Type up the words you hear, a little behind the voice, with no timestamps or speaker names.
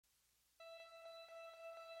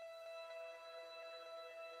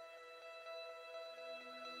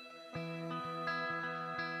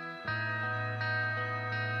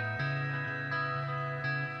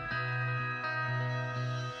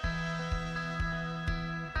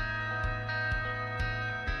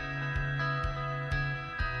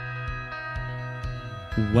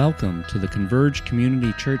Welcome to the Converge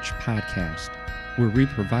Community Church podcast, where we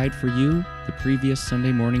provide for you the previous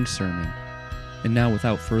Sunday morning sermon. And now,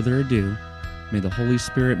 without further ado, may the Holy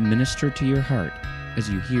Spirit minister to your heart as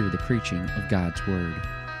you hear the preaching of God's Word.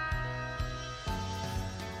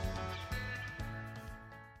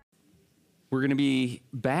 We're going to be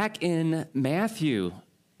back in Matthew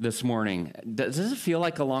this morning. Does it feel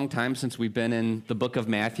like a long time since we've been in the book of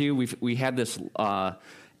Matthew? We had this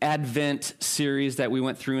Advent series that we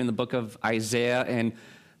went through in the book of Isaiah, and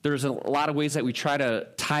there's a lot of ways that we try to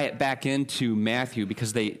tie it back into Matthew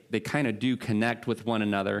because they kind of do connect with one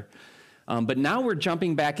another. But now we're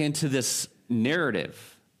jumping back into this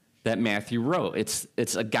narrative that Matthew wrote.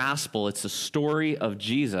 It's a gospel. It's a story of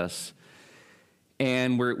Jesus.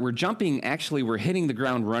 And we're hitting the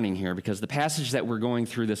ground running here because the passage that we're going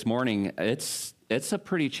through this morning, it's a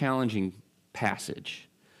pretty challenging passage.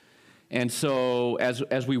 And so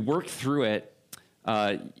as we work through it,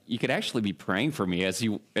 you could actually be praying for me as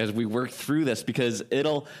we work through this, because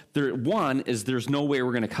there's no way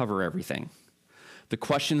we're going to cover everything. The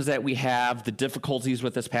questions that we have, the difficulties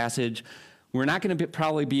with this passage, we're not going to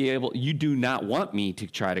probably be able. You do not want me to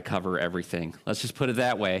try to cover everything. Let's just put it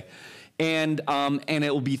that way. And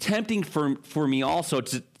it will be tempting for me also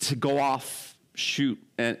to go off shoot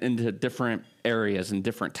into different areas and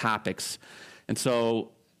different topics. And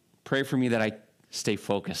so pray for me that I stay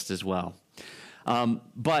focused as well.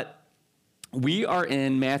 But we are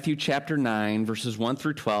in Matthew chapter 9, verses 1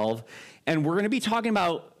 through 12, and we're going to be talking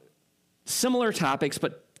about similar topics,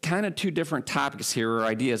 but kind of two different topics here, or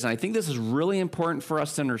ideas. And I think this is really important for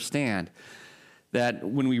us to understand, that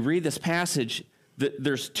when we read this passage,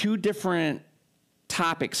 there's two different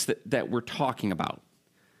topics that we're talking about.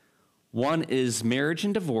 One is marriage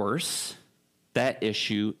and divorce, that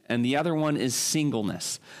issue, and the other one is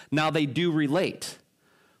singleness. Now, they do relate,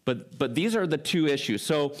 but these are the two issues.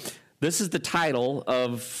 So this is the title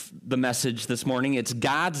of the message this morning. It's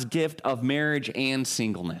God's gift of marriage and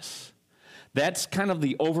singleness. That's kind of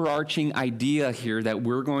the overarching idea here that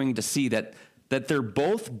we're going to see, that they're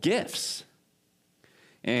both gifts.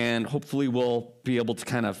 And hopefully we'll be able to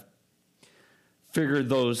kind of figure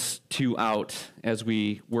those two out as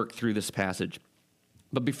we work through this passage.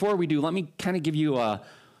 But before we do, let me kind of give you an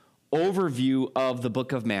overview of the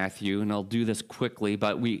book of Matthew, and I'll do this quickly,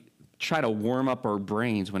 but we try to warm up our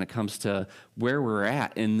brains when it comes to where we're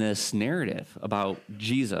at in this narrative about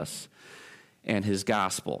Jesus and his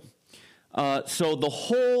gospel. So the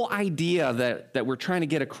whole idea that we're trying to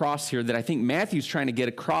get across here, that I think Matthew's trying to get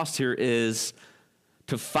across here, is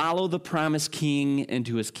to follow the promised king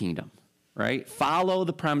into his kingdom, right? Follow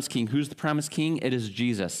the promised king. Who's the promised king? It is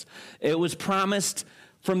Jesus. It was promised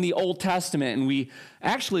from the Old Testament, and we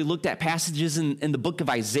actually looked at passages in the book of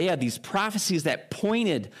Isaiah, these prophecies that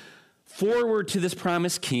pointed forward to this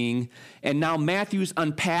promised king, and now Matthew's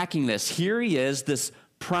unpacking this. Here he is, this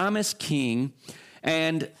promised king,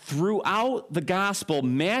 and throughout the gospel,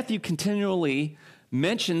 Matthew continually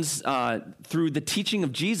mentions, through the teaching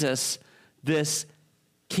of Jesus, this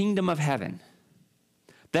kingdom of heaven.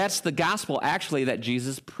 That's the gospel, actually, that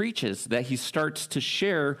Jesus preaches, that he starts to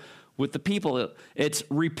share with the people. It's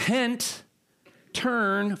repent,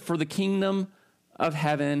 turn, for the kingdom of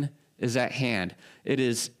heaven is at hand. It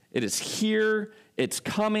is here, it's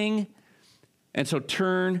coming, and so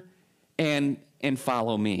turn and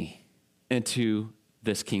follow me into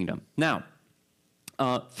this kingdom. Now,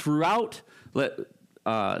 throughout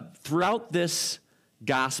this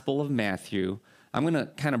Gospel of Matthew, I'm going to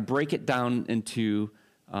kind of break it down into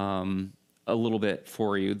a little bit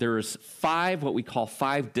for you. There's what we call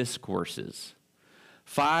five discourses,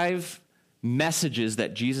 five messages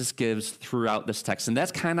that Jesus gives throughout this text. And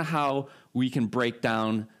that's kind of how we can break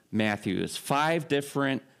down Matthew, is five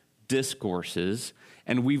different discourses.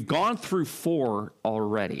 And we've gone through four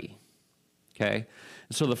already, okay?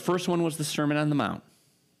 So the first one was the Sermon on the Mount.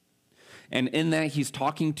 And in that, he's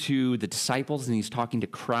talking to the disciples and he's talking to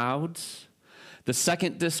crowds. The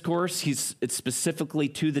second discourse, it's specifically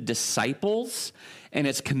to the disciples, and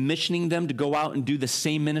it's commissioning them to go out and do the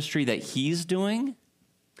same ministry that he's doing.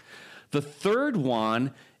 The third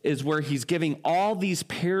one is where he's giving all these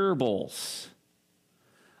parables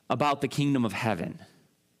about the kingdom of heaven.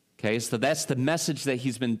 Okay, so that's the message that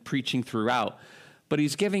he's been preaching throughout. But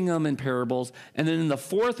he's giving them in parables. And then in the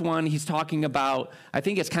fourth one, he's talking about, I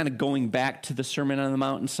think it's kind of going back to the Sermon on the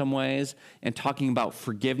Mount in some ways, and talking about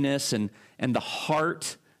forgiveness and the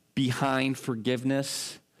heart behind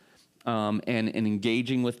forgiveness, and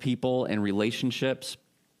engaging with people and relationships.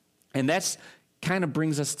 And that's kind of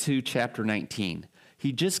brings us to chapter 19.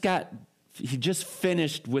 He just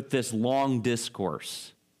finished with this long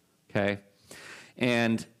discourse, okay?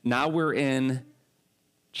 And now we're in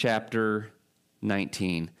chapter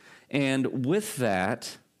 19. And with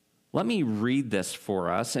that, let me read this for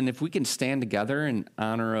us. And if we can stand together in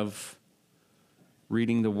honor of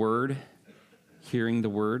reading the word, hearing the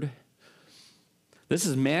word. This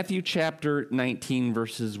is Matthew chapter 19,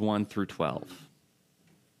 verses 1 through 12.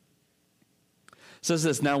 It says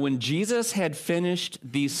this, "Now when Jesus had finished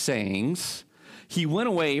these sayings, he went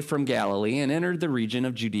away from Galilee and entered the region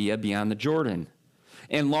of Judea beyond the Jordan.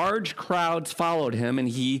 And large crowds followed him, and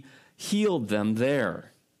he healed them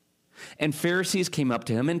there. And Pharisees came up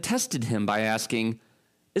to him and tested him by asking,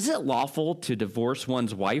 'Is it lawful to divorce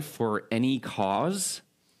one's wife for any cause?'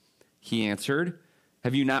 He answered,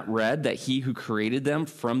 'Have you not read that he who created them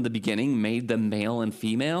from the beginning made them male and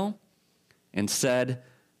female? And said,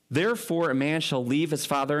 Therefore a man shall leave his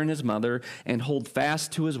father and his mother and hold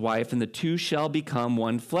fast to his wife, and the two shall become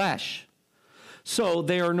one flesh. So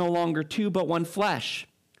they are no longer two, but one flesh.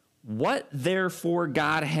 What therefore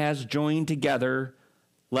God has joined together,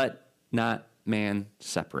 let not man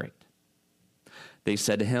separate.' They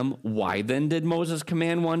said to him, 'Why then did Moses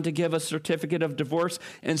command one to give a certificate of divorce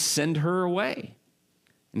and send her away?'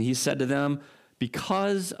 And he said to them,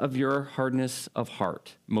 'Because of your hardness of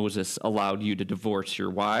heart, Moses allowed you to divorce your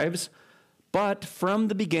wives, but from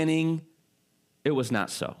the beginning it was not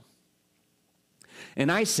so.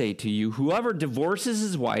 And I say to you, whoever divorces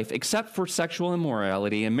his wife except for sexual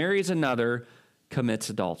immorality and marries another commits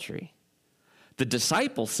adultery.' The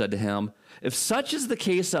disciples said to him, 'If such is the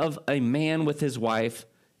case of a man with his wife,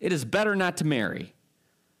 it is better not to marry.'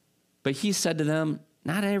 But he said to them,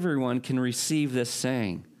 'Not everyone can receive this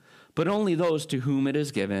saying, but only those to whom it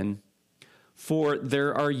is given. For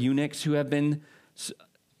there are eunuchs who have been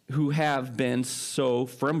so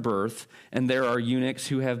from birth, and there are eunuchs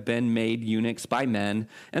who have been made eunuchs by men,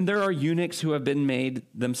 and there are eunuchs who have been made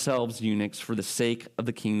themselves eunuchs for the sake of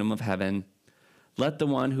the kingdom of heaven. Let the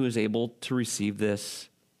one who is able to receive this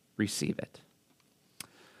receive it.'"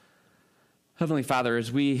 Heavenly Father,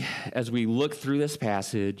 as we look through this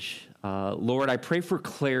passage, Lord, I pray for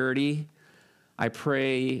clarity. I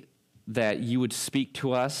pray that you would speak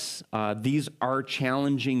to us. These are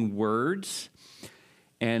challenging words,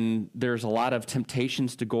 and there's a lot of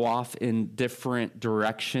temptations to go off in different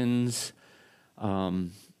directions.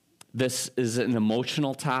 This is an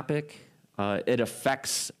emotional topic. It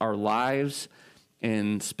affects our lives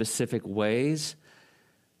in specific ways.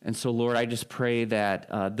 And so, Lord, I just pray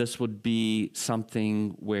that this would be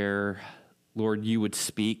something where, Lord, you would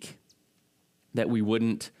speak, that we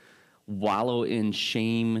wouldn't wallow in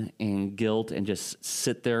shame and guilt and just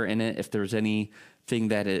sit there in it if there's anything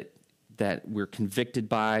that we're convicted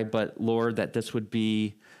by, but, Lord, that this would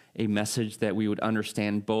be a message that we would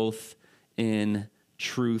understand both in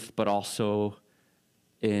truth but also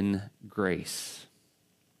in grace.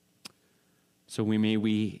 So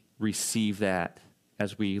we receive that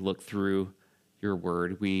as we look through your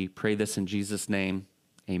word. We pray this in Jesus' name.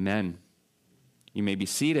 Amen. You may be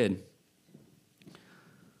seated.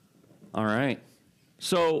 All right.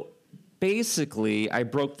 So basically, I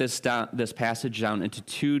broke this passage down into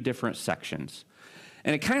two different sections.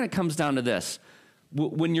 And it kind of comes down to this.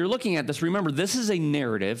 When you're looking at this, remember, this is a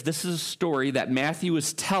narrative. This is a story that Matthew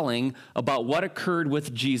is telling about what occurred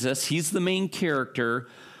with Jesus. He's the main character,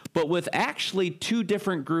 but with actually two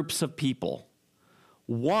different groups of people.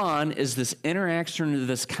 One is this interaction,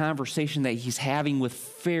 this conversation that he's having with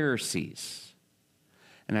Pharisees.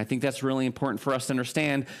 And I think that's really important for us to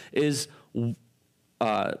understand is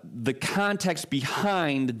the context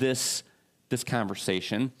behind this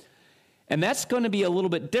conversation. And that's going to be a little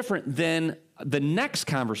bit different than the next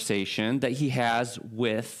conversation that he has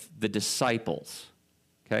with the disciples.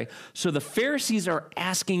 Okay? So the Pharisees are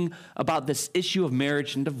asking about this issue of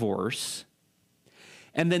marriage and divorce.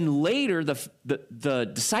 And then later,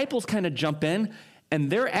 the disciples kind of jump in, and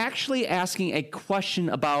they're actually asking a question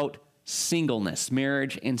about singleness,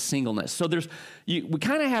 marriage and singleness. So we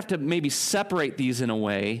kind of have to maybe separate these in a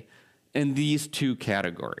way in these two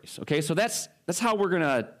categories. Okay, so that's how we're going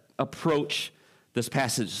to approach this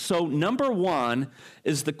passage. So number one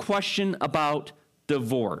is the question about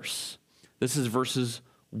divorce. This is verses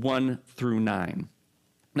 1 through 9.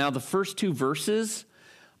 Now, the first two verses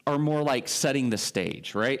are more like setting the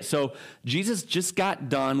stage, right? So Jesus just got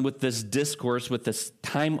done with this discourse, with this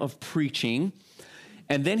time of preaching,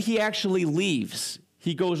 and then he actually leaves.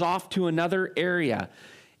 He goes off to another area,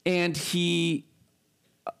 and he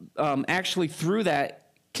actually through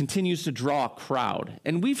that continues to draw a crowd.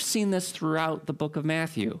 And we've seen this throughout the book of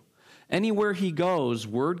Matthew. Anywhere he goes,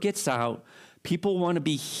 word gets out, people want to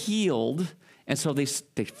be healed, And so they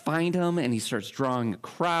find him, and he starts drawing a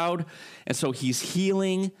crowd. And so he's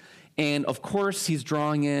healing. And, of course, he's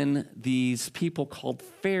drawing in these people called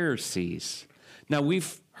Pharisees. Now,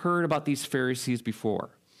 we've heard about these Pharisees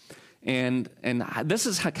before. And this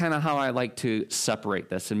is kind of how I like to separate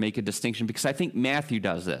this and make a distinction, because I think Matthew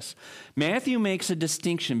does this. Matthew makes a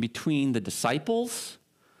distinction between the disciples,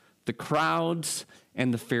 the crowds,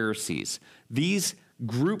 and the Pharisees. These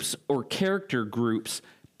groups or character groups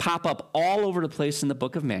pop up all over the place in the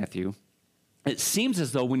book of Matthew. It seems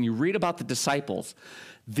as though when you read about the disciples,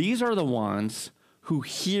 these are the ones who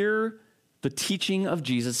hear the teaching of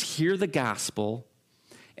Jesus, hear the gospel,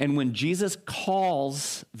 and when Jesus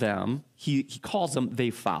calls them, he calls them, they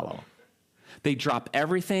follow. They drop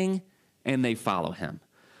everything and they follow him.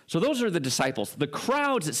 So those are the disciples. The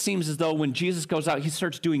crowds, it seems as though when Jesus goes out, he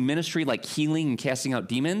starts doing ministry like healing and casting out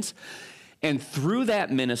demons. And through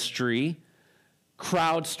that ministry,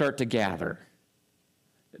 crowds start to gather.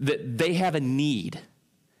 They have a need.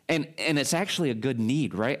 And it's actually a good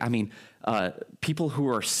need, right? I mean, people who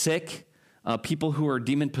are sick, people who are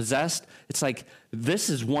demon-possessed, it's like, this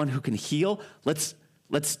is one who can heal. Let's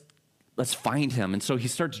find him. And so he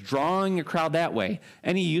starts drawing a crowd that way.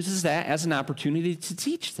 And he uses that as an opportunity to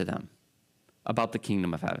teach to them about the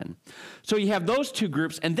kingdom of heaven. So you have those two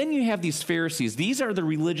groups, and then you have these Pharisees. These are the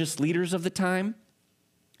religious leaders of the time.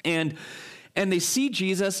 And they see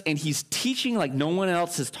Jesus, and he's teaching like no one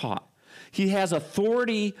else has taught. He has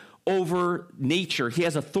authority over nature. He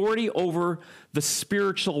has authority over the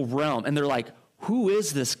spiritual realm. And they're like, who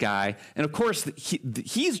is this guy? And of course,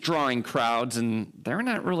 he's drawing crowds, and they're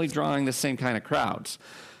not really drawing the same kind of crowds.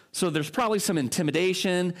 So there's probably some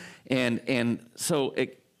intimidation, and so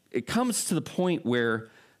it comes to the point where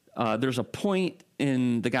there's a point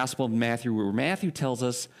in the Gospel of Matthew where Matthew tells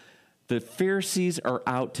us the Pharisees are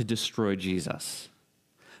out to destroy Jesus.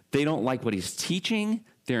 They don't like what he's teaching.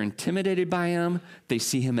 They're intimidated by him. They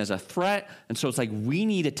see him as a threat. And so it's like, we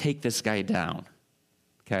need to take this guy down.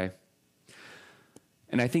 Okay?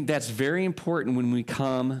 And I think that's very important when we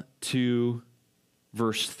come to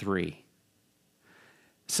verse 3. It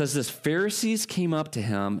says this, Pharisees came up to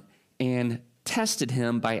him and tested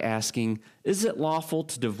him by asking, is it lawful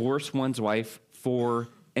to divorce one's wife for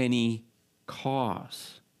any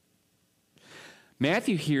cause?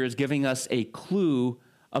 Matthew here is giving us a clue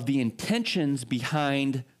of the intentions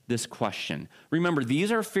behind this question. Remember,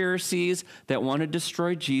 these are Pharisees that want to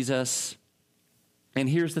destroy Jesus. And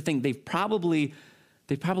here's the thing, they probably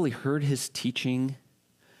heard his teaching.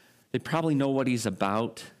 They probably know what he's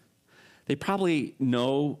about. They probably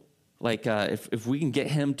know, like, if we can get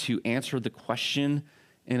him to answer the question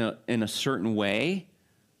in a certain way,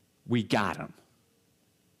 we got him,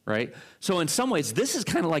 right? So in some ways, this is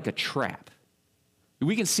kind of like a trap.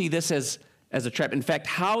 We can see this as a trap. In fact,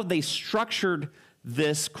 how they structured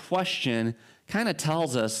this question kind of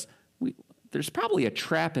tells us there's probably a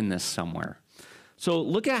trap in this somewhere. So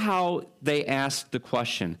look at how they asked the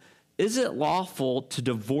question. Is it lawful to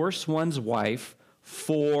divorce one's wife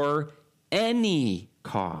for any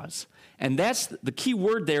cause? And that's the key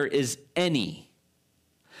word there is any.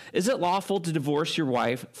 Is it lawful to divorce your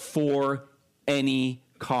wife for any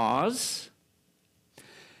cause?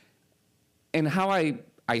 And how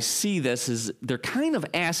I see this is they're kind of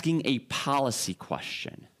asking a policy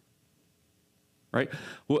question, right?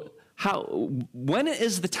 When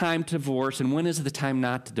is the time to divorce and when is the time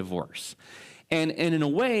not to divorce? And in a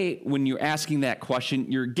way, when you're asking that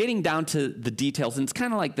question, you're getting down to the details. And it's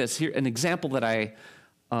kind of like this. Here, an example that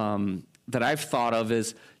I've thought of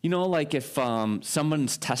is, like if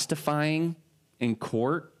someone's testifying in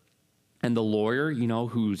court and the lawyer,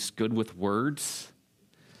 who's good with words,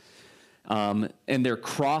 and they're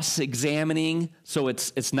cross-examining, so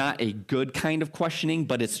it's not a good kind of questioning,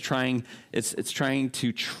 but it's trying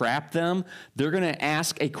to trap them. They're going to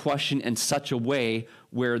ask a question in such a way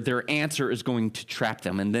where their answer is going to trap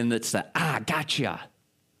them, and then it's gotcha.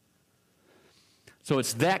 So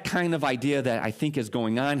it's that kind of idea that I think is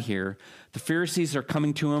going on here. The Pharisees are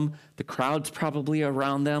coming to him. The crowd's probably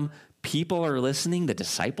around them. People are listening. The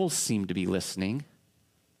disciples seem to be listening.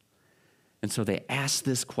 And so they ask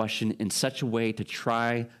this question in such a way to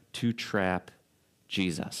try to trap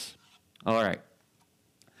Jesus. All right.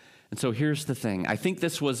 And so here's the thing. I think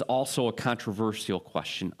this was also a controversial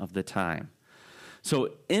question of the time.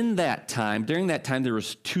 So during that time, there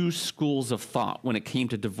was two schools of thought when it came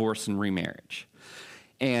to divorce and remarriage.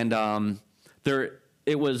 And one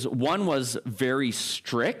was very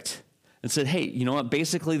strict and said, hey, you know what?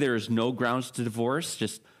 Basically, there is no grounds to divorce.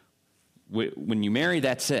 Just when you marry,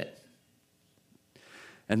 that's it.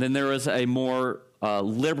 And then there was a more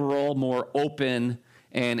liberal, more open,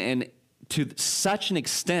 and to such an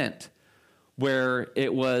extent where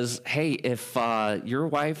it was, hey, if your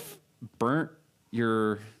wife burnt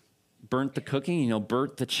the cooking,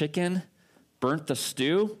 burnt the chicken, burnt the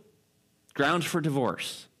stew, grounds for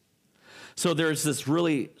divorce. So there's this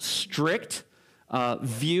really strict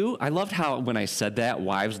view. I loved how when I said that,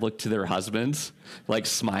 wives looked to their husbands, like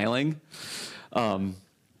smiling. So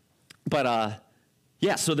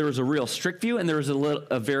there was a real strict view, and there was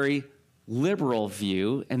a very liberal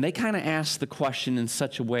view, and they kind of asked the question in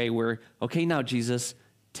such a way where, okay, now Jesus,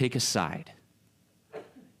 take a side.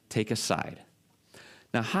 Take a side.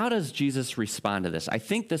 Now, how does Jesus respond to this? I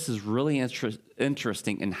think this is really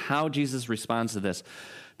interesting in how Jesus responds to this,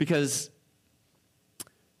 because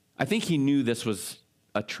I think he knew this was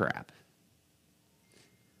a trap.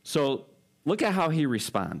 So look at how he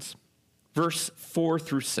responds. Verse 4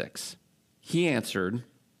 through 6. He answered,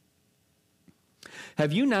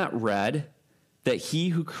 "Have you not read that he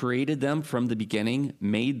who created them from the beginning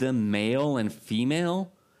made them male and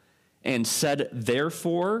female, and said,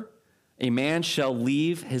 therefore, a man shall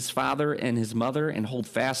leave his father and his mother and hold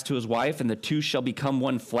fast to his wife, and the two shall become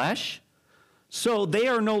one flesh? So they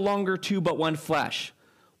are no longer two, but one flesh.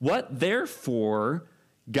 What therefore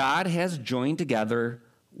God has joined together,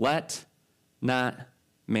 let not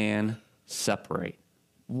man separate."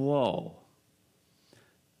 Whoa.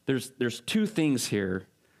 There's two things here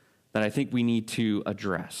that I think we need to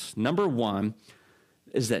address. Number one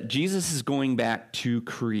is that Jesus is going back to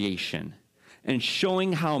creation and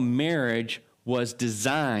showing how marriage was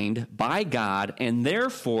designed by God, and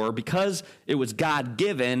therefore, because it was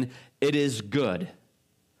God-given, it is good.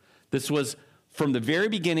 This was, from the very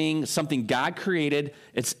beginning, something God created.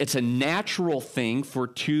 It's a natural thing for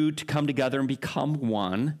two to come together and become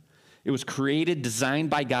one. It was created, designed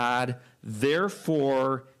by God,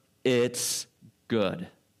 therefore, it's good.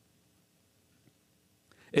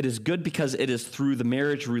 It is good because it is through the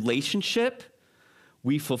marriage relationship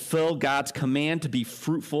we fulfill God's command to be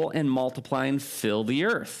fruitful and multiply and fill the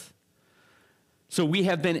earth. So we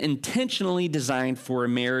have been intentionally designed for a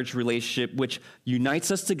marriage relationship which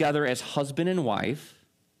unites us together as husband and wife,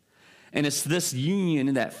 and it's this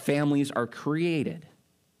union that families are created.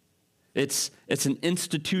 It's an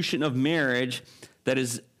institution of marriage that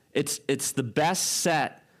is it's the best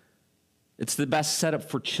set. It's the best setup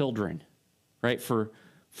for children, right? For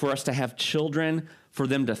us to have children, for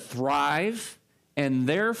them to thrive, and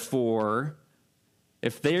therefore,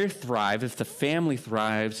 if they thrive, if the family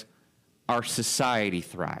thrives, our society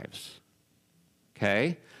thrives.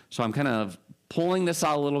 Okay? So I'm kind of pulling this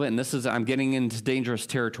out a little bit, and I'm getting into dangerous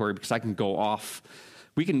territory because I can go off.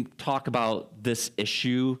 We can talk about this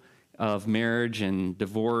issue of marriage and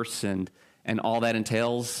divorce and all that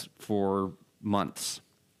entails for months.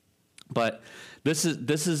 But this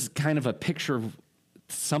is kind of a picture of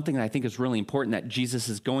something that I think is really important that Jesus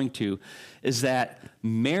is going to, is that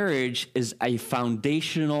marriage is a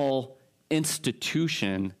foundational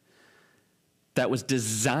institution that was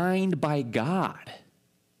designed by God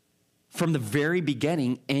from the very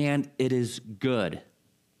beginning, and it is good.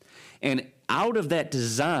 And out of that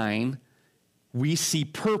design, we see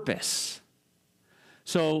purpose.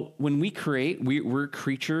 So when we create, we're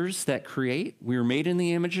creatures that create. We are made in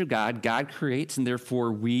the image of God. God creates, and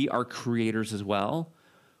therefore we are creators as well.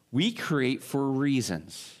 We create for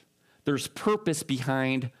reasons. There's purpose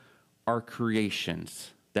behind our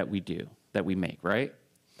creations that we do, that we make, right?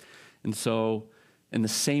 And so in the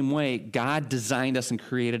same way, God designed us and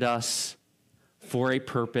created us for a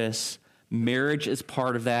purpose. Marriage is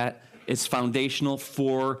part of that. It's foundational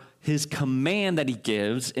for his command that he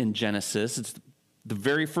gives in Genesis. It's the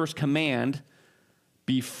very first command,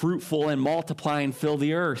 be fruitful and multiply and fill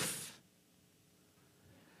the earth.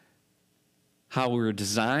 How we were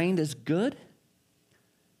designed is good.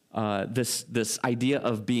 This idea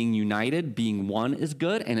of being united, being one is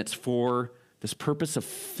good, and it's for this purpose of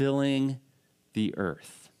filling the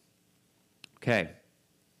earth. Okay.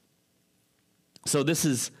 So this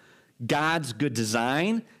is God's good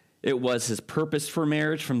design. It was his purpose for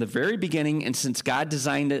marriage from the very beginning, and since God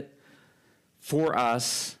designed it for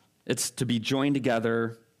us, it's to be joined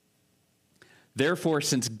together. Therefore,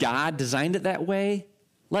 since God designed it that way,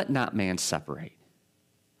 let not man separate.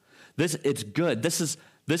 It's good. This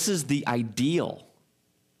is the ideal.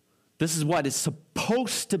 This is what it's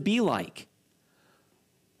supposed to be like.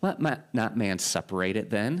 Let not man separate it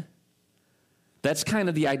then. That's kind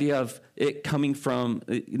of the idea of it coming from,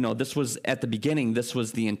 this was at the beginning, this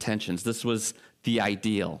was the intentions, this was the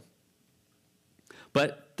ideal.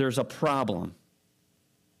 But there's a problem.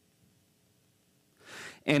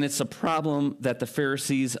 And it's a problem that the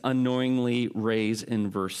Pharisees unknowingly raise in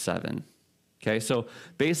verse 7. Okay, so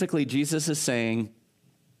basically Jesus is saying,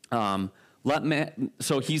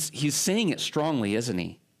 so he's saying it strongly, isn't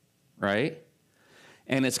he? Right?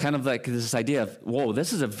 And it's kind of like this idea of, whoa,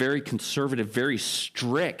 this is a very conservative, very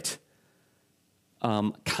strict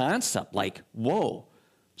concept. Like, whoa,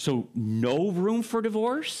 so no room for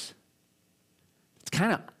divorce?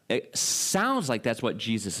 It sounds like that's what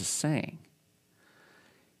Jesus is saying.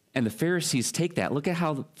 And the Pharisees take that. Look at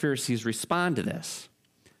how the Pharisees respond to this.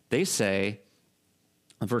 They say,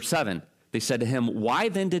 verse 7, they said to him, "Why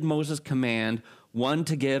then did Moses command one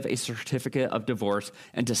to give a certificate of divorce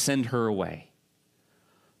and to send her away?"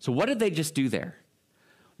 So what did they just do there?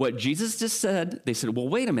 What Jesus just said, they said, well,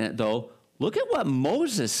 wait a minute, though. Look at what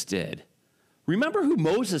Moses did. Remember who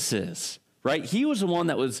Moses is, right? He was the one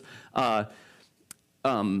that was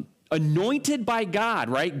anointed by God,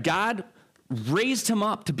 right? God raised him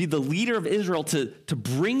up to be the leader of Israel, to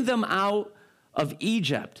bring them out of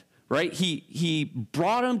Egypt, right? He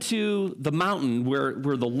brought them to the mountain where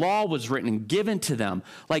the law was written and given to them.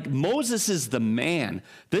 Like, Moses is the man.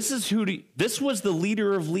 This was the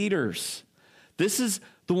leader of leaders. This is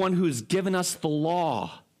the one who's given us the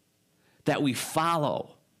law that we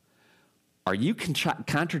follow. Are you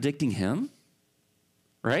contradicting him?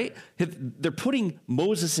 Right? They're putting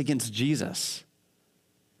Moses against Jesus.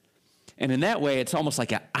 And in that way, it's almost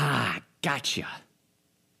like gotcha.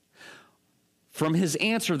 From his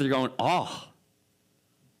answer, they're going,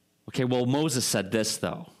 okay, well, Moses said this,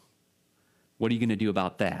 though. What are you going to do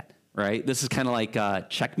about that? Right? This is kind of like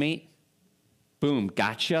checkmate. Boom,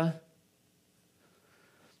 gotcha.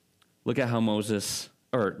 Look at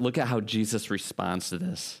how Jesus responds to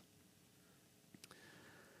this.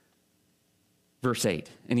 Verse 8,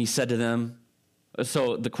 and he said to them,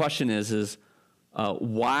 so the question is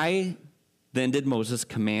why then did Moses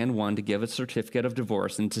command one to give a certificate of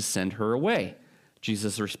divorce and to send her away?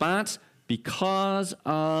 Jesus' response, because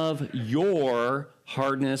of your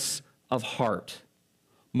hardness of heart,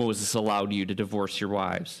 Moses allowed you to divorce your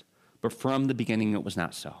wives, but from the beginning it was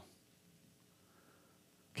not so.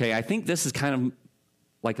 Okay, I think this is kind of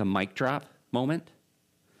like a mic drop moment.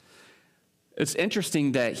 It's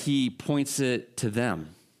interesting that he points it to them,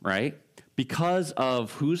 right? Because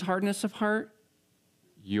of whose hardness of heart?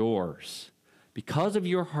 Yours. Because of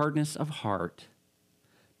your hardness of heart,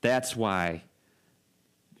 that's why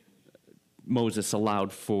Moses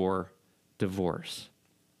allowed for divorce.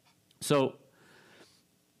 So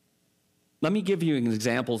let me give you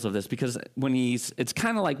examples of this, because it's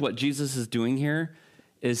kind of like what Jesus is doing here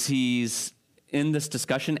is he's in this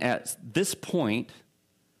discussion at this point.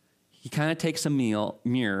 He kind of takes a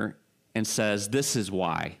mirror and says, this is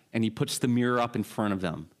why. And he puts the mirror up in front of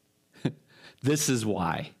them. This is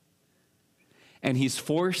why. And he's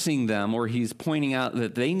forcing them, or he's pointing out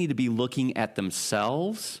that they need to be looking at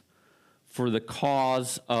themselves for the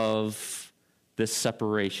cause of this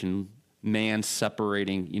separation, man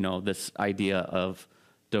separating, this idea of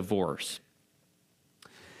divorce.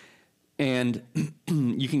 And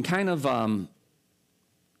you can kind of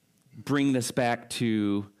bring this back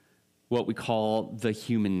to what we call the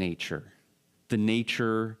human nature. The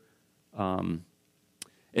nature,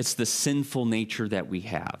 it's the sinful nature that we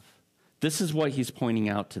have. This is what he's pointing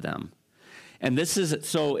out to them. And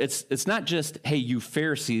it's not just, hey, you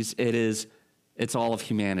Pharisees, it's all of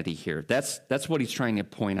humanity here. That's what he's trying to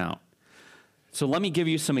point out. So let me give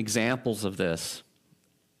you some examples of this,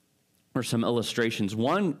 or some illustrations.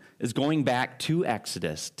 One is going back to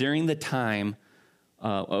Exodus during the time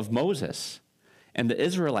of Moses and the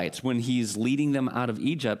Israelites when he's leading them out of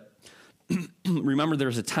Egypt. Remember,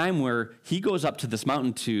 there's a time where he goes up to this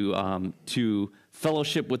mountain to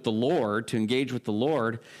fellowship with the Lord, to engage with the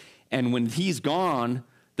Lord. And when he's gone,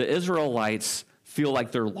 the Israelites feel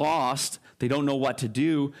like they're lost. They don't know what to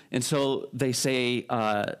do. And so they say,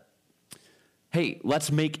 hey,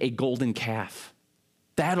 let's make a golden calf.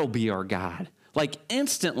 That'll be our God. Like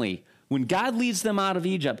instantly, when God leads them out of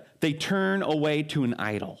Egypt, they turn away to an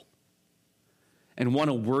idol and want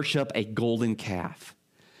to worship a golden calf.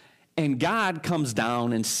 And God comes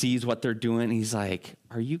down and sees what they're doing. And he's like,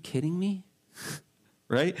 are you kidding me?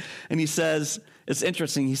 Right? And he says, it's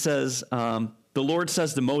interesting. He says, the Lord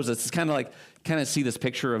says to Moses, it's kind of see this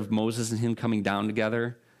picture of Moses and him coming down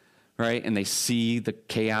together, right? And they see the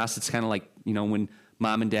chaos. It's kind of like, when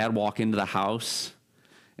mom and dad walk into the house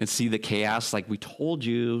and see the chaos, like we told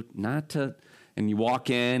you not to, and you walk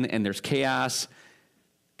in and there's chaos.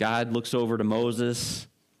 God looks over to Moses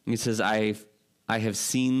and he says, I have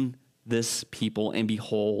seen this people, and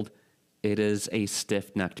behold, it is a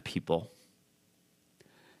stiff-necked people.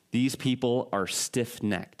 These people are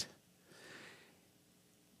stiff-necked.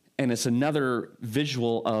 And it's another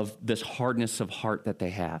visual of this hardness of heart that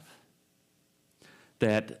they have.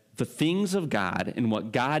 That the things of God and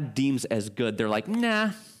what God deems as good, they're like,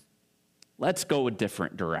 nah, let's go a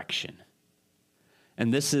different direction.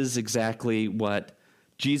 And this is exactly what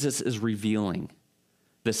Jesus is revealing,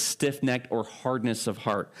 the stiff-necked or hardness of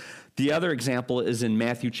heart. The other example is in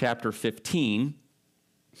Matthew chapter 15.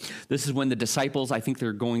 This is when the disciples, I think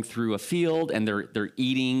they're going through a field and they're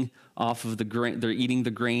eating off of the grain, they're eating the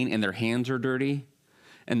grain and their hands are dirty.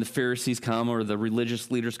 And the Pharisees come, or the religious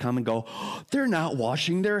leaders come and go, oh, they're not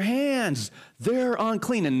washing their hands. They're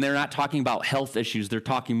unclean. And they're not talking about health issues. They're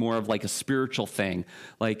talking more of like a spiritual thing.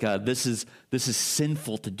 Like this is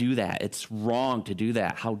sinful to do that. It's wrong to do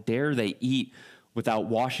that. How dare they eat without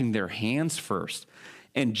washing their hands first?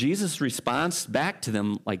 And Jesus responds back to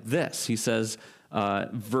them like this. He says,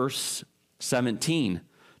 verse 17,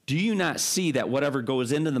 do you not see that whatever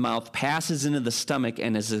goes into the mouth passes into the stomach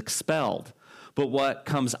and is expelled? But what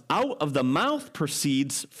comes out of the mouth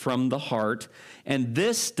proceeds from the heart, and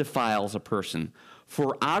this defiles a person.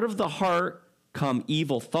 For out of the heart come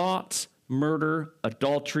evil thoughts, murder,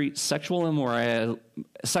 adultery, sexual immorality,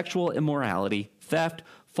 theft,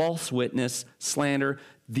 false witness, slander.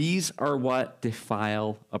 These are what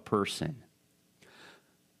defile a person.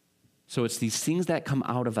 So it's these things that come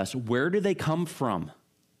out of us. Where do they come from?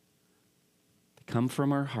 They come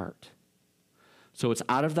from our heart. So it's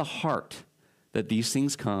out of the heart that these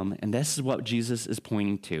things come, and this is what Jesus is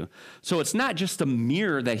pointing to. So it's not just a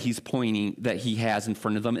mirror that he's pointing, that he has in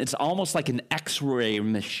front of them. It's almost like an X-ray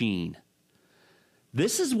machine.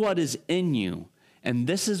 This is what is in you, and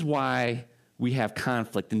this is why we have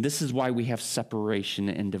conflict, and this is why we have separation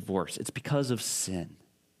and divorce. It's because of sin.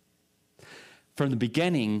 From the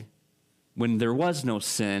beginning, when there was no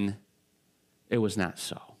sin, it was not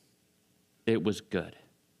so. It was good.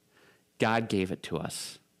 God gave it to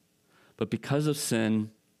us. But because of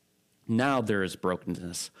sin, now there is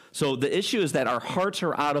brokenness. So the issue is that our hearts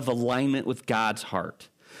are out of alignment with God's heart.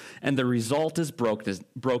 And the result is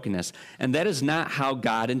brokenness. And that is not how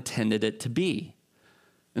God intended it to be.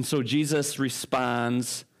 And so Jesus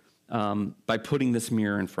responds by putting this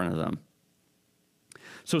mirror in front of them.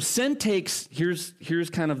 So sin takes, here's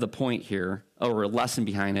kind of the point here, or a lesson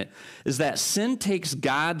behind it, is that sin takes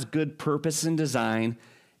God's good purpose and design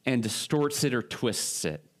and distorts it or twists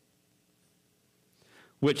it,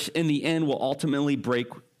 which in the end will ultimately break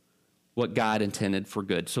what God intended for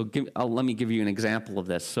good. So let me give you an example of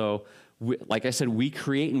this. So like I said, we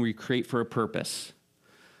create and we create for a purpose.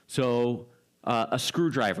 So a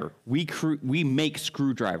screwdriver, we make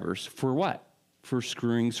screwdrivers for what? For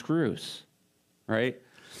screwing screws, right?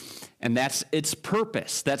 And that's its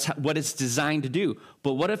purpose. That's what it's designed to do.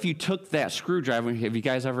 But what if you took that screwdriver, have you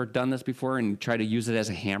guys ever done this before, and try to use it as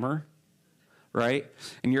a hammer? Right?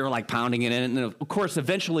 And you're like pounding it in. And of course,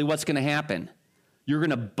 eventually what's going to happen? You're going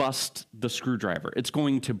to bust the screwdriver. It's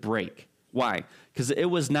going to break. Why? Because it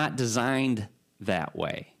was not designed that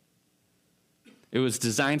way. It was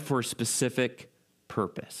designed for a specific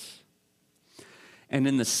purpose. And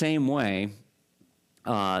in the same way,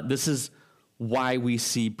 this is why we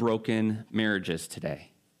see broken marriages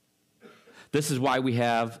today. This is why we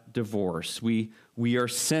have divorce. We are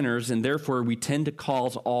sinners, and therefore we tend to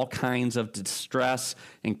cause all kinds of distress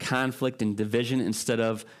and conflict and division instead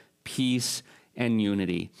of peace and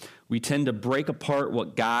unity. We tend to break apart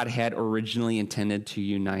what God had originally intended to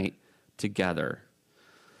unite together.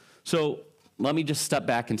 So let me just step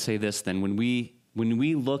back and say this then. When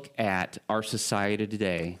we look at our society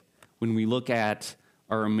today, when we look at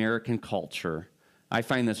our American culture, I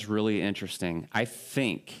find this really interesting. I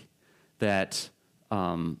think that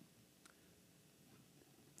the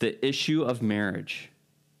issue of marriage,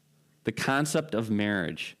 the concept of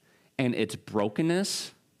marriage, and its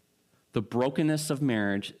brokenness, the brokenness of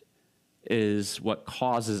marriage is what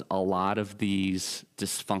causes a lot of these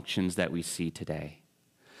dysfunctions that we see today.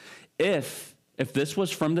 If this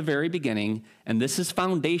was from the very beginning, and this is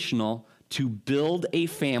foundational to build a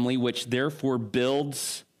family, which therefore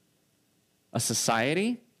builds a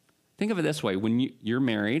society, think of it this way. When you're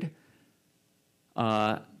married,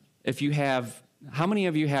 if you have, how many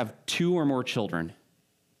of you have 2 or more children?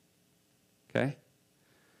 Okay.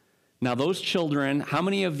 Now those children, how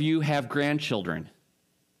many of you have grandchildren?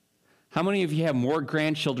 How many of you have more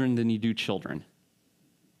grandchildren than you do children?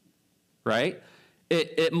 Right?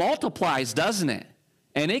 It multiplies, doesn't it?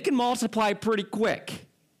 And it can multiply pretty quick.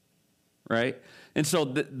 Right? And so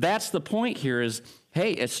that's the point here is,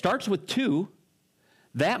 hey, it starts with 2.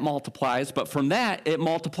 that multiplies, but from that, it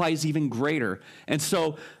multiplies even greater. And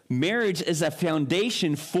so marriage is a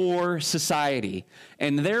foundation for society.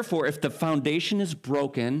 And therefore, if the foundation is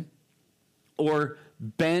broken or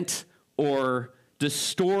bent or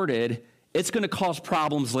distorted, it's going to cause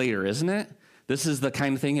problems later, isn't it? This is the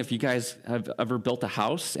kind of thing, if you guys have ever built a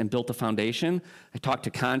house and built a foundation, I talk to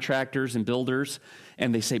contractors and builders,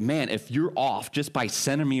 and they say, man, if you're off just by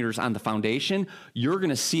centimeters on the foundation, you're going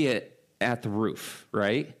to see it at the roof,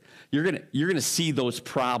 right? You're going to see those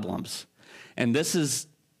problems. And this is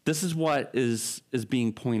what is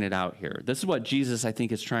being pointed out here. This is what Jesus, I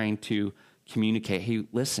think, is trying to communicate. Hey,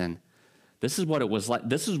 listen, this is what it was like.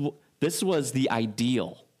 This was the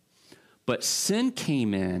ideal. But sin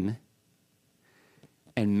came in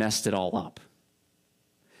and messed it all up.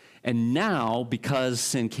 And now, because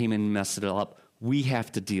sin came in and messed it all up, we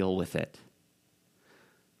have to deal with it.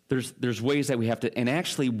 There's ways that we have to, and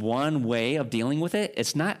actually one way of dealing with it,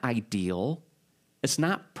 it's not ideal, it's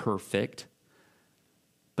not perfect,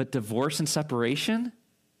 but divorce and separation,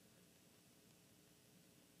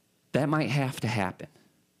 that might have to happen.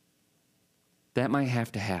 That might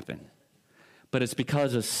have to happen. But it's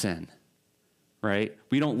because of sin, right?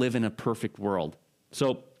 We don't live in a perfect world.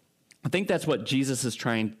 So I think that's what Jesus is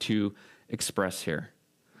trying to express here.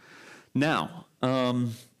 Now,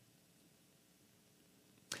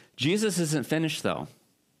 Jesus isn't finished, though.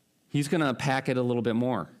 He's going to unpack it a little bit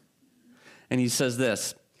more. And he says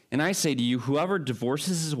this, and I say to you, whoever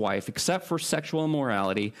divorces his wife except for sexual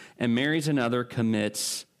immorality and marries another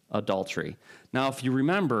commits adultery. Now, if you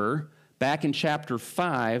remember, back in chapter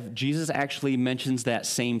 5, Jesus actually mentions that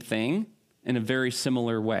same thing in a very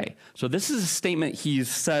similar way. So this is a statement he's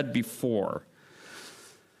said before.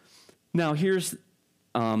 Now, here's,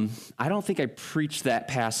 I don't think I preached that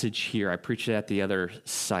passage here. I preached it at the other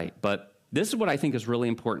site. But this is what I think is really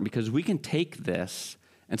important, because we can take this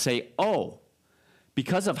and say, oh,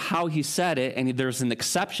 because of how he said it, and there's an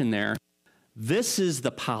exception there, this is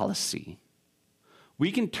the policy.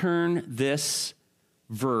 We can turn this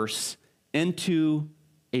verse into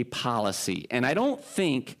a policy. And I don't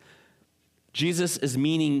think Jesus is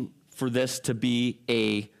meaning for this to be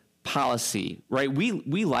a policy, right?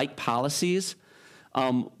 We like policies.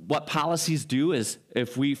 What policies do is,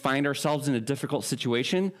 if we find ourselves in a difficult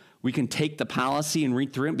situation, we can take the policy and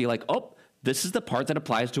read through it and be like, oh, this is the part that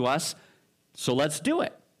applies to us, so let's do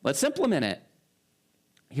it. Let's implement it.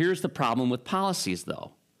 Here's the problem with policies,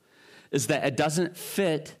 though, is that it doesn't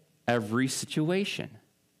fit every situation,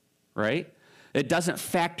 right? It doesn't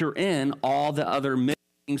factor in all the other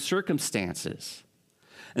circumstances.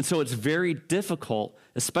 And so it's very difficult,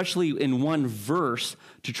 especially in one verse,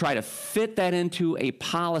 to try to fit that into a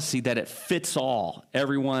policy that it fits all,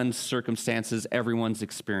 everyone's circumstances, everyone's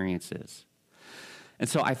experiences. And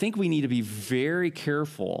so I think we need to be very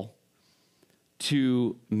careful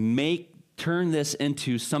to turn this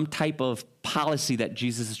into some type of policy that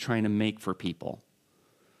Jesus is trying to make for people,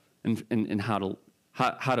 and how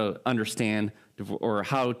to understand or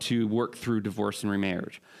how to work through divorce and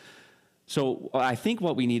remarriage. So I think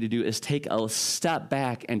what we need to do is take a step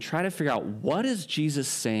back and try to figure out, what is Jesus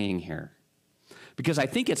saying here? Because I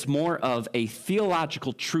think it's more of a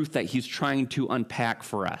theological truth that he's trying to unpack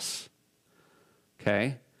for us.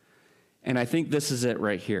 Okay? And I think this is it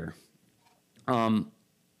right here.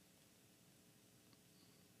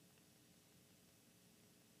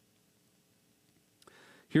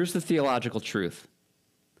 Here's the theological truth.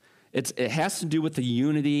 It has to do with the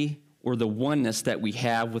unity or the oneness that we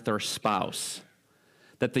have with our spouse.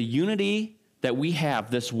 That the unity that we have,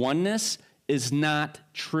 this oneness, is not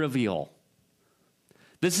trivial.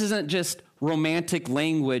 This isn't just romantic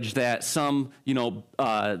language that some, the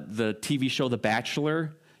TV show The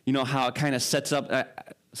Bachelor, how it kind of sets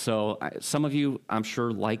up. Some of you, I'm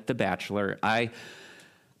sure, like The Bachelor.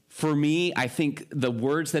 For me, I think the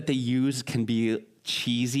words that they use can be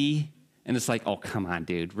cheesy. And it's like, oh, come on,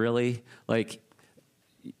 dude, really? Like,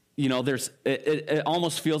 it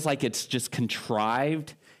almost feels like it's just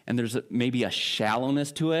contrived, and there's maybe a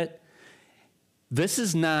shallowness to it. This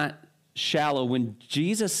is not shallow. When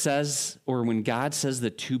Jesus says, or when God says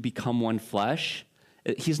the two become one flesh,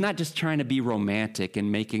 he's not just trying to be romantic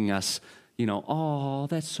and making us, oh,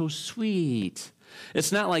 that's so sweet.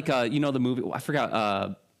 It's not like, the movie, I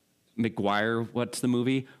forgot, McGuire, what's the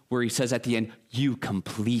movie, where he says at the end, you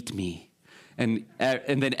complete me. And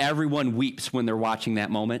then everyone weeps when they're watching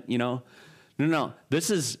that moment, No.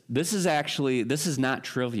 This is not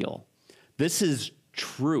trivial. This is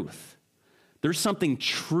truth. There's something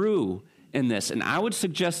true in this. And I would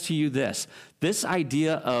suggest to you this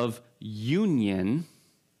idea of union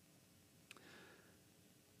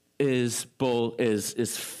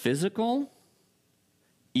is physical,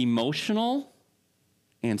 emotional,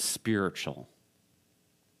 and spiritual.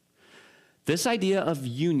 This idea of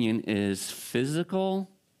union is physical,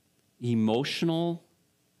 emotional,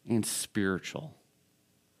 and spiritual.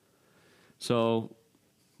 So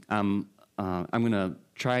I'm going to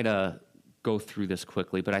try to go through this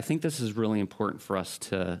quickly, but I think this is really important for us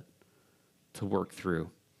to work through.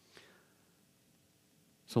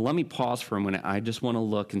 So let me pause for a minute. I just want to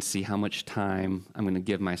look and see how much time I'm going to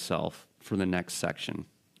give myself for the next section.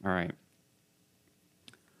 All right.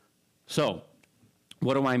 So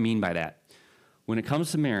what do I mean by that? When it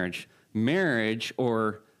comes to marriage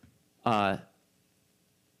or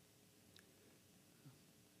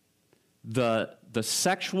the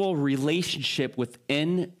sexual relationship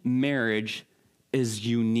within marriage is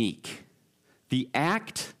unique. The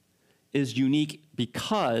act is unique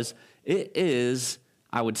because it is,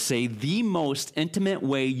 I would say, the most intimate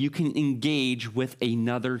way you can engage with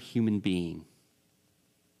another human being.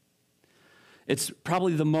 It's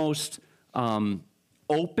probably the most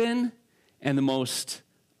open and the most,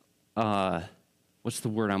 what's the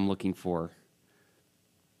word I'm looking for?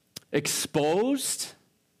 Exposed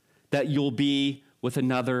that you'll be with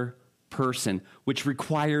another person, which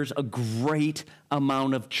requires a great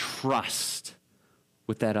amount of trust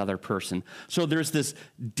with that other person. So there's this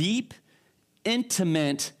deep,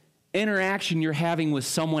 intimate interaction you're having with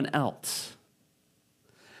someone else.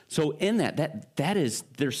 So in that is,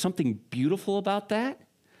 there's something beautiful about that.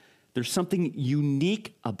 There's something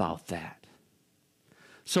unique about that.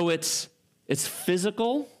 So it's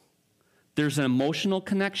physical, there's an emotional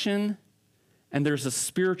connection, and there's a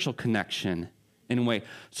spiritual connection in a way.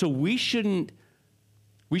 So we shouldn't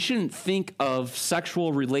think of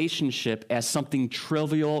sexual relationship as something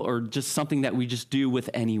trivial or just something that we just do with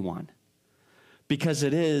anyone. Because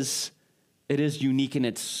it is unique and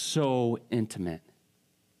it's so intimate.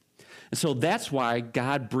 And so that's why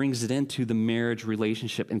God brings it into the marriage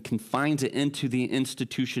relationship and confines it into the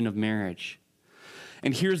institution of marriage.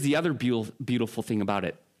 And here's the other beautiful thing about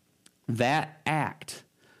it. That act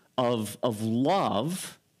of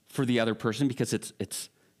love for the other person, because it's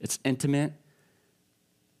intimate,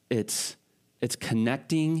 it's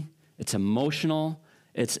connecting, it's emotional,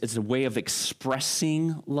 it's a way of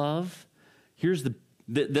expressing love.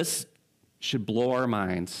 This should blow our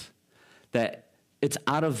minds, that it's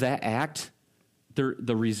out of that act,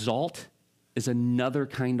 the result is another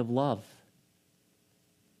kind of love.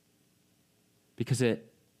 Because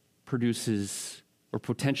it produces, or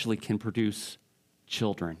potentially can produce,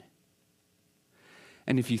 children.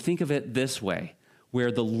 And if you think of it this way,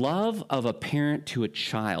 where the love of a parent to a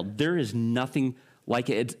child, there is nothing like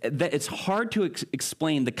it. It's hard to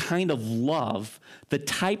explain the kind of love, the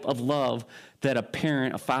type of love that a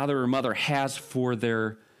parent, a father or mother has for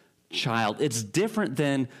their child. It's different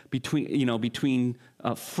than between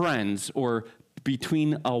friends or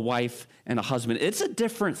between a wife and a husband. It's a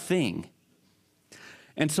different thing.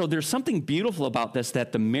 And so there's something beautiful about this,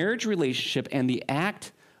 that the marriage relationship and the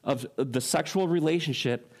act of the sexual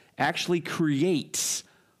relationship actually creates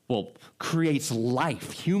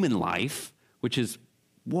life, human life, which is,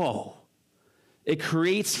 whoa. It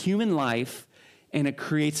creates human life, and it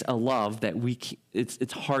creates a love that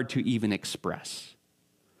it's hard to even express.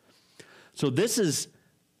 So this is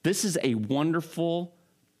a wonderful,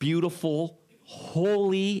 beautiful,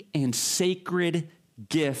 holy, and sacred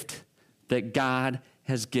gift that God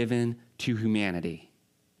has given to humanity.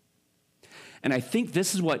 And I think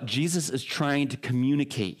this is what Jesus is trying to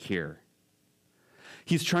communicate here.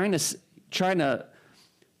 He's trying to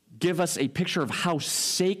give us a picture of how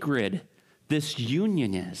sacred this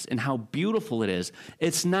union is and how beautiful it is.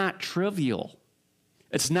 It's not trivial.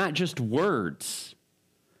 It's not just words.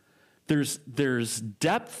 There's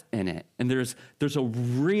depth in it, and there's a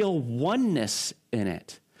real oneness in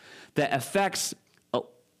it that affects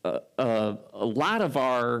a lot of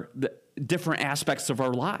the different aspects of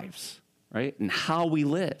our lives, right? And how we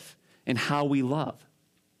live and how we love.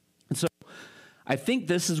 And so I think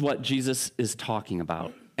this is what Jesus is talking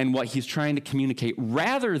about and what he's trying to communicate,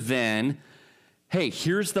 rather than, hey,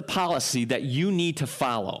 here's the policy that you need to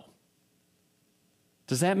follow.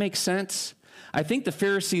 Does that make sense? I think the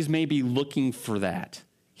Pharisees may be looking for that.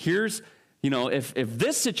 Here's, if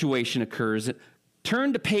this situation occurs,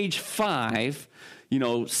 turn to page 5,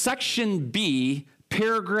 section B,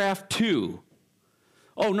 paragraph 2.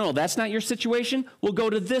 Oh, no, that's not your situation? We'll go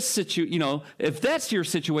to this situation. If that's your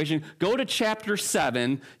situation, go to chapter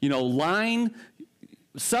 7, line,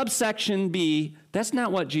 subsection B. That's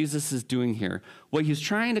not what Jesus is doing here. What he's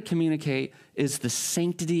trying to communicate is the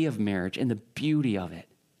sanctity of marriage and the beauty of it.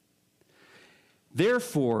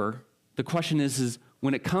 Therefore, the question is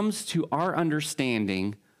when it comes to our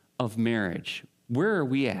understanding of marriage, where are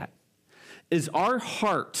we at? Is our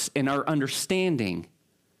hearts and our understanding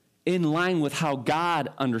in line with how God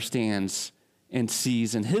understands and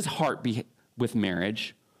sees in his heart with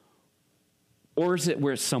marriage, or is it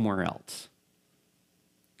where it's somewhere else?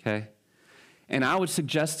 Okay? And I would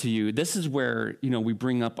suggest to you, this is where, we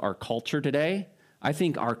bring up our culture today. I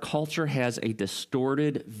think our culture has a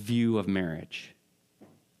distorted view of marriage.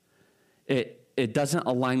 It doesn't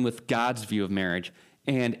align with God's view of marriage,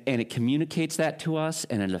 and it communicates that to us,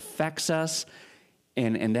 and it affects us,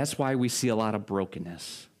 and that's why we see a lot of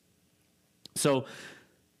brokenness. So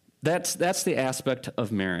that's the aspect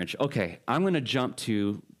of marriage. Okay, I'm going to jump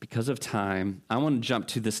to, because of time, I want to jump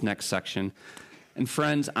to this next section. And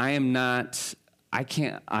friends, I'm not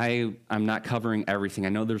covering everything. I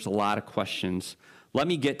know there's a lot of questions. Let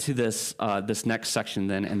me get to this next section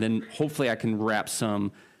then, and then hopefully I can wrap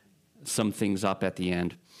some things up at the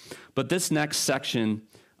end. But this next section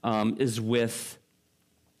is with,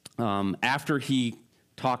 after he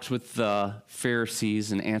talks with the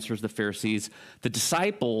Pharisees and answers the Pharisees, the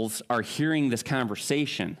disciples are hearing this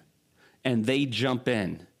conversation, and they jump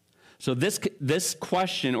in. So this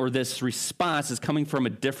question or this response is coming from a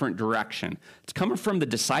different direction. It's coming from the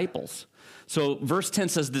disciples. So verse 10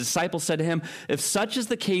 says, the disciples said to him, if such is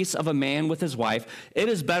the case of a man with his wife, it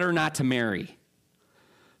is better not to marry.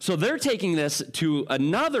 So they're taking this to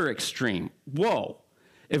another extreme. Whoa.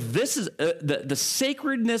 If this is the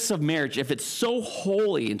sacredness of marriage, if it's so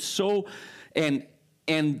holy and so, and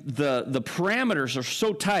the parameters are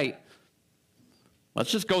so tight, let's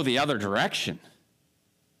just go the other direction.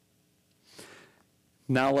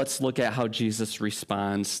 Now let's look at how Jesus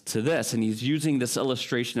responds to this. And he's using this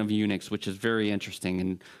illustration of eunuchs, which is very interesting,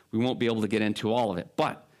 and we won't be able to get into all of it.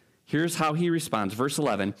 But here's how he responds. Verse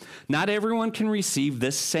 11, not everyone can receive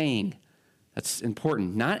this saying. That's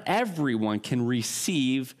important. Not everyone can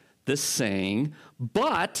receive this saying,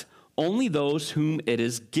 but only those whom it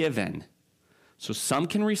is given. So some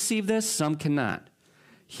can receive this, some cannot.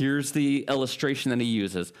 Here's the illustration that he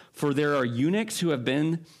uses. For there are eunuchs who have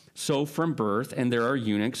been so from birth, and there are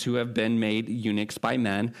eunuchs who have been made eunuchs by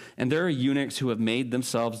men, and there are eunuchs who have made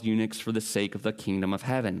themselves eunuchs for the sake of the kingdom of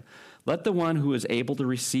heaven. Let the one who is able to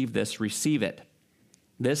receive this receive it.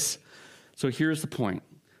 So here's the point.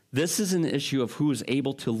 This is an issue of who is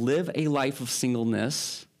able to live a life of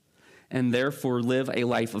singleness and therefore live a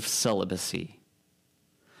life of celibacy.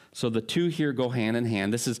 So the two here go hand in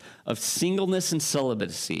hand. This is of singleness and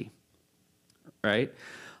celibacy, right?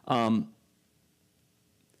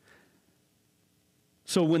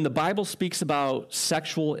 So when the Bible speaks about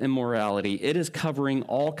sexual immorality, it is covering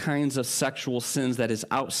all kinds of sexual sins that is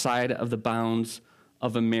outside of the bounds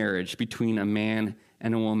of a marriage between a man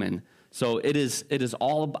and a woman. So it is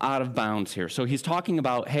all out of bounds here. So he's talking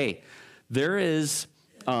about, hey, there is,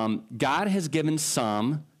 God has given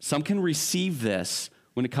some can receive this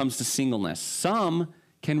when it comes to singleness. Some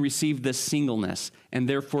can receive this singleness and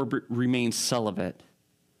therefore remain celibate.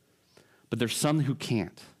 But there's some who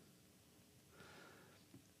can't.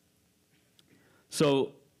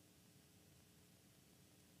 So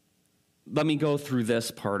let me go through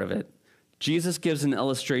this part of it. Jesus gives an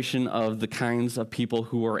illustration of the kinds of people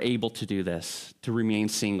who are able to do this, to remain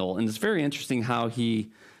single. And it's very interesting how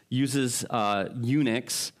he uses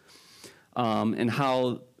eunuchs and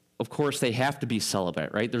how, of course, they have to be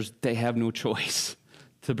celibate, right? They have no choice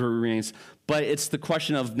to remain. But it's the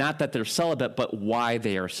question of not that they're celibate, but why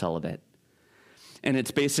they are celibate. And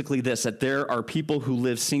it's basically this, that there are people who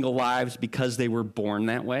live single lives because they were born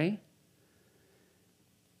that way.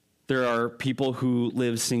 There are people who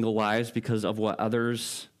live single lives because of what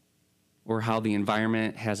others or how the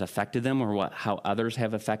environment has affected them or how others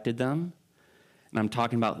have affected them. And I'm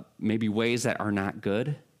talking about maybe ways that are not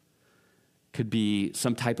good. Could be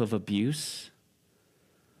some type of abuse,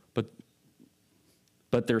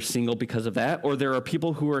 but they're single because of that. Or there are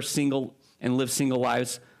people who are single and live single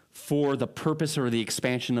lives for the purpose or the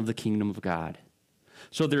expansion of the kingdom of God.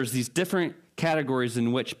 So there's these different categories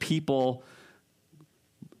in which people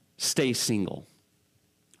stay single,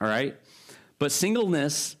 all right? But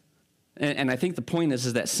singleness, and I think the point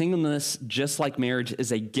is that singleness, just like marriage,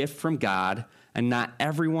 is a gift from God, and not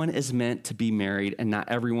everyone is meant to be married, and not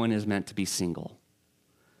everyone is meant to be single.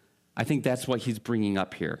 I think that's what he's bringing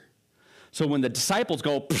up here. So when the disciples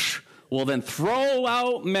go, well, then throw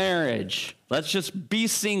out marriage. Let's just be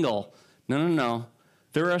single. No.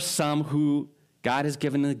 There are some who God has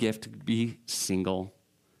given the gift to be single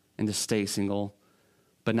and to stay single,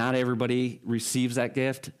 but not everybody receives that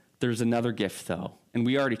gift. There's another gift, though, And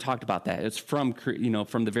we already talked about that. It's from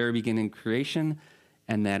the very beginning creation,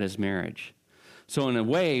 and that is marriage. So in a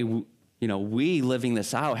way, we living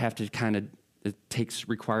this out have to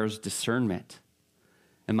requires discernment.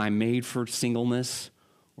 Am I made for singleness,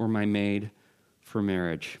 or am I made for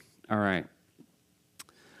marriage? All right.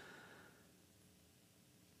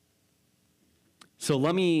 So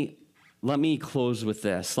let me close with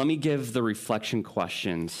this. Let me give the reflection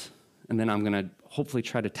questions, and then I'm going to hopefully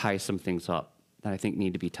try to tie some things up that I think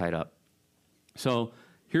need to be tied up. So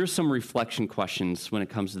here's some reflection questions when it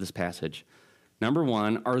comes to this passage. Number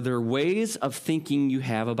one, are there ways of thinking you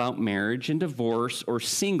have about marriage and divorce or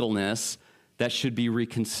singleness that should be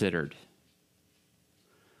reconsidered?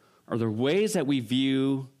 Are there ways that we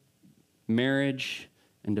view marriage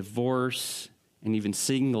and divorce and even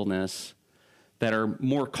singleness that are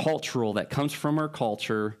more cultural, that comes from our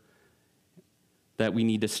culture, that we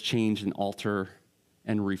need to change and alter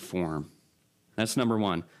and reform? That's number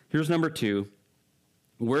one. Here's number two.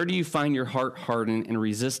 Where do you find your heart hardened and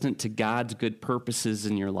resistant to God's good purposes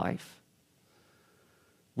in your life?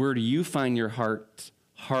 Where do you find your heart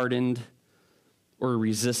hardened or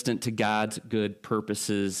resistant to God's good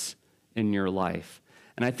purposes in your life?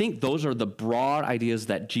 And I think those are the broad ideas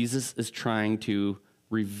that Jesus is trying to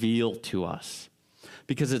reveal to us.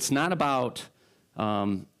 Because it's not about,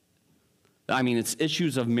 it's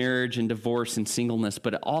issues of marriage and divorce and singleness,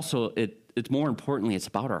 but also it's more importantly, it's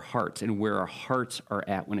about our hearts and where our hearts are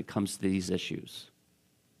at when it comes to these issues.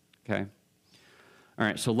 Okay? All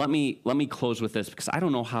right, so let me close with this, because I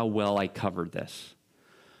don't know how well I covered this.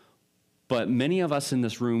 But many of us in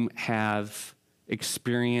this room have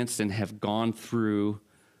experienced and have gone through,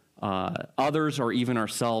 others or even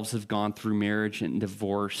ourselves have gone through marriage and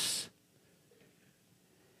divorce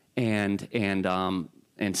and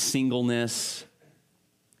singleness.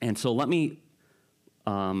 And so let me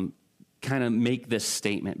kind of make this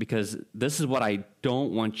statement, because this is what I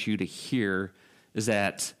don't want you to hear, is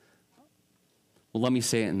that, well, let me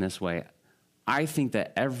say it in this way. I think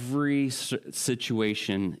that every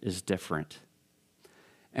situation is different.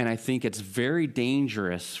 And I think it's very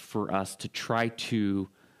dangerous for us to try to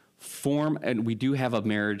form, and we do have a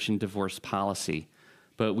marriage and divorce policy,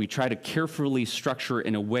 but we try to carefully structure it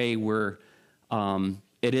in a way where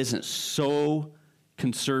it isn't so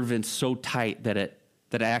conservative, so tight that it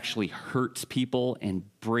actually hurts people and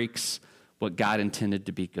breaks what God intended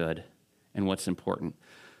to be good and what's important.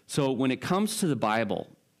 So when it comes to the Bible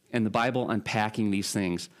and the Bible unpacking these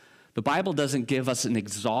things, the Bible doesn't give us an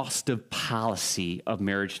exhaustive policy of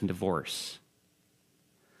marriage and divorce.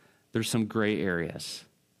 There's some gray areas.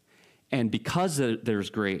 And because there's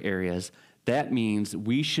gray areas, that means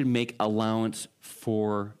we should make allowance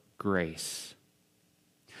for grace.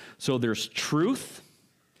 So there's truth,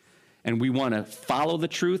 and we want to follow the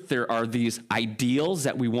truth. There are these ideals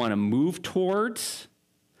that we want to move towards,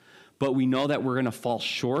 but we know that we're going to fall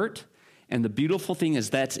short. And the beautiful thing is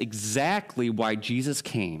that's exactly why Jesus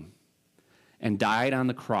came and died on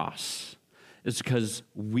the cross, is because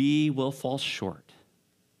we will fall short.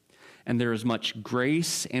 And there is much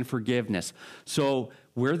grace and forgiveness. So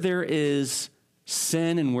where there is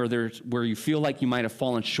sin and where you feel like you might have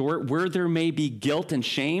fallen short, where there may be guilt and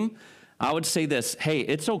shame, I would say this: hey,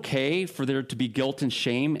 it's okay for there to be guilt and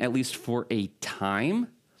shame, at least for a time,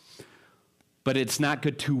 but it's not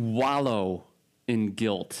good to wallow in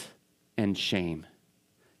guilt and shame.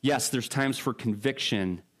 Yes, there's times for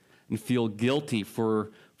conviction and feel guilty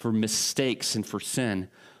for mistakes and for sin,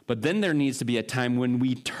 but then there needs to be a time when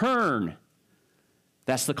we turn.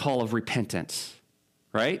 That's the call of repentance,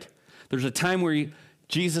 right? There's a time where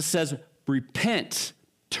Jesus says, repent,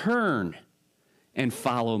 turn, and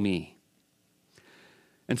follow me.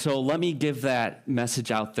 And so let me give that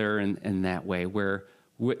message out there in that way, where,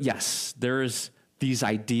 yes, there's these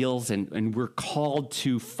ideals, and we're called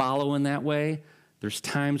to follow in that way. There's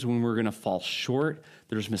times when we're going to fall short.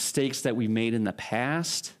 There's mistakes that we made in the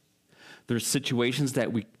past. There's situations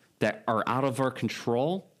that are out of our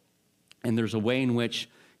control. And there's a way in which,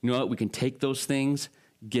 we can take those things,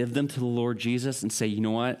 give them to the Lord Jesus, and say, you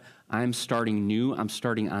know what? I'm starting new. I'm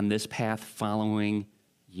starting on this path following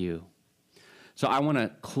you. So I want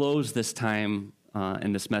to close this time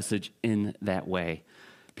and this message in that way.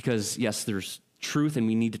 Because, yes, there's truth, and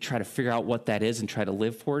we need to try to figure out what that is and try to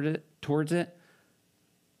live towards it.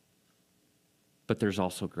 But there's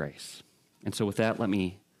also grace. And so with that, let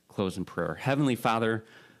me close in prayer. Heavenly Father,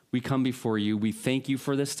 we come before you. We thank you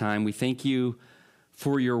for this time. We thank you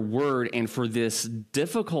for your word and for this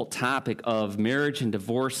difficult topic of marriage and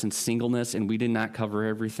divorce and singleness, and we did not cover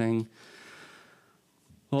everything.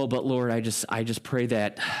 Oh, but Lord, I just pray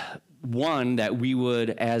that one, that we would,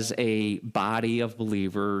 as a body of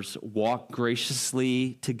believers, walk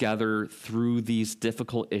graciously together through these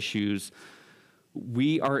difficult issues.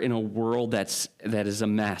 We are in a world that is a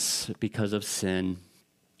mess because of sin.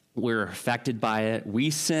 We're affected by it. We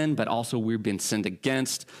sin, but also we've been sinned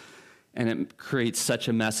against, and it creates such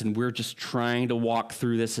a mess, and we're just trying to walk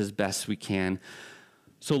through this as best we can.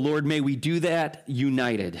 So, Lord, may we do that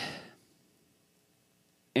united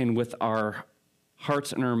and with our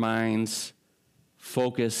hearts and our minds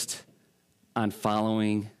focused on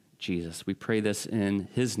following Jesus. We pray this in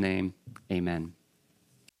his name. Amen.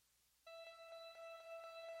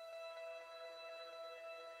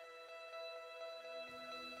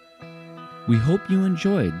 We hope you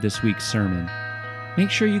enjoyed this week's sermon.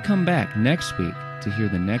 Make sure you come back next week to hear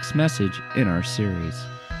the next message in our series.